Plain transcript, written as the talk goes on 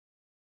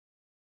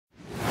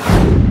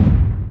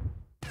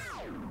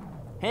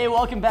Hey,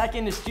 welcome back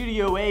into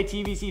Studio A,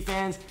 TVC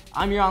fans.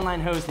 I'm your online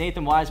host,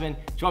 Nathan Wiseman,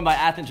 joined by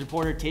Athens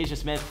reporter Tasia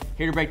Smith,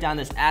 here to break down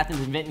this Athens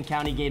and Vinton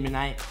County game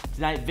tonight.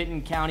 Tonight,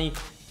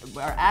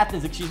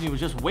 Athens, was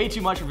just way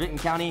too much for Vinton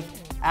County.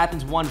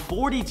 Athens won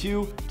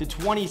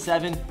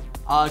 42-27.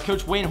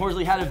 Coach Wayne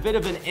Horsley had a bit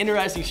of an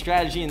interesting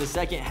strategy in the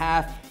second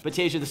half, but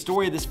Tasia, the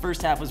story of this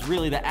first half was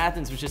really that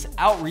Athens was just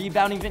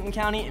out-rebounding Vinton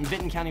County, and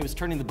Vinton County was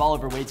turning the ball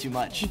over way too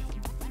much.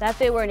 That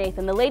they were,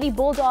 Nathan. The Lady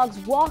Bulldogs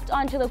walked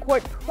onto the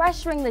court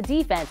pressuring the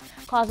defense,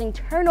 causing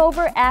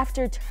turnover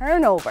after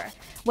turnover.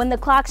 When the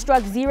clock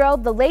struck 0,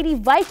 the Lady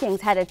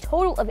Vikings had a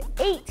total of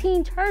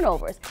 18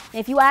 turnovers. And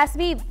if you ask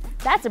me,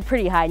 that's a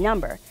pretty high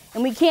number.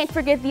 And we can't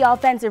forget the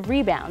offensive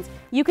rebounds.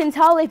 You can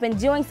tell they've been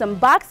doing some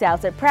box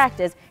outs at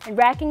practice and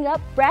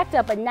racked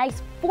up a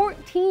nice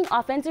 14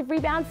 offensive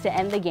rebounds to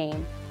end the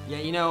game. Yeah,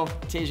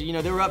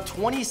 Tasia, they were up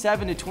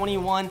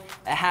 27-21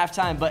 at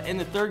halftime, but in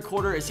the third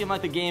quarter, it seemed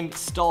like the game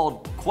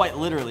stalled quite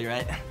literally,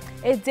 right?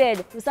 It did.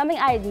 It was something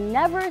I had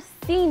never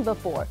seen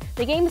before.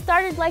 The game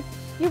started like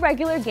your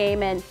regular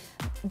game, and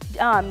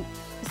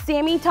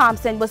Sammy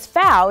Thompson was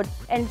fouled,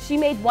 and she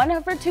made one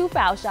of her 2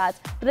 foul shots,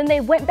 but then they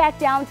went back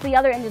down to the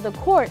other end of the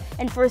court,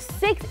 and for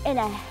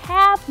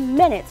 6.5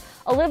 minutes,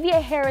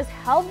 Olivia Harris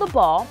held the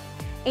ball,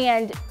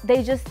 and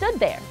they just stood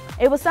there.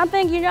 It was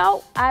something, it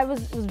was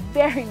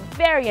very,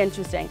 very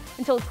interesting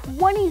until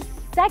 20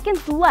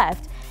 seconds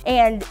left,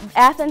 and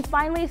Athens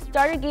finally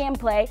started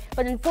gameplay,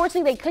 but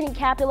unfortunately they couldn't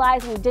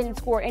capitalize and didn't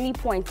score any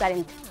points that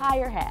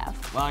entire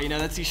half. Well,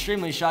 that's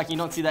extremely shocking. You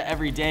don't see that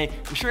every day.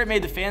 I'm sure it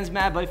made the fans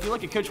mad, but if you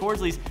look at Coach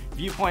Horsley's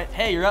viewpoint,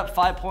 hey, you're up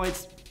 5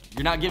 points,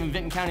 you're not giving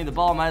Vinton County the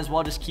ball, might as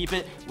well just keep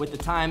it with the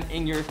time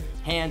in your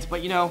hands.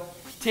 But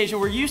Tasia,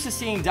 we're used to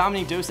seeing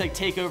Dominique Dosek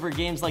take over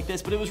games like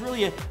this, but it was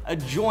really a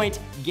joint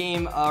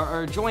game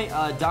or a joint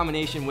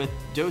domination with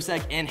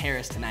Dosek and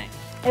Harris tonight.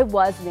 It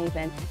was,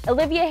 Nathan.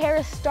 Olivia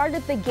Harris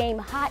started the game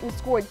hot and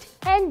scored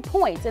 10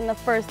 points in the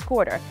first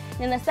quarter.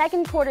 And in the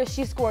second quarter,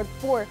 she scored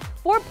four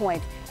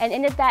points and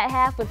ended that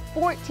half with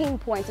 14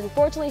 points.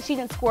 Unfortunately, she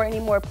didn't score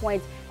any more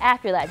points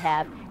after that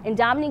half. And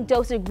Dominique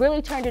Dosek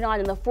really turned it on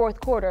in the fourth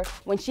quarter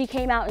when she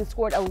came out and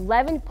scored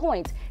 11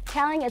 points,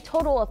 tallying a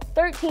total of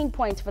 13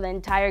 points for the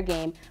entire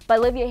game. But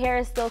Olivia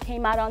Harris still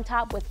came out on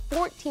top with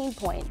 14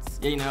 points.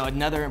 Yeah,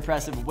 another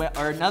impressive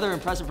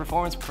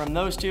performance from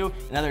those two.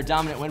 Another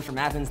dominant win from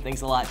Athens.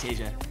 Thanks a lot,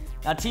 Tasia.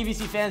 Now,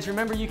 TVC fans,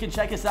 remember you can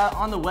check us out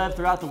on the web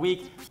throughout the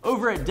week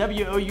over at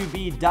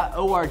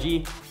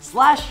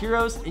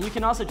woub.org/heroes, and you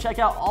can also check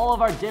out all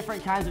of our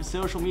different kinds of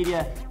social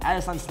media. Add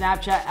us on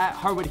Snapchat at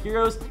Hardwood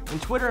Heroes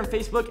and Twitter and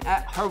Facebook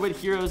at Hardwood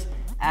Heroes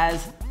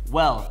as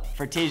well.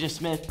 For Tasia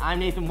Smith, I'm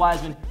Nathan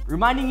Wiseman,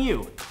 reminding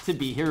you to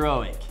be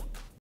heroic.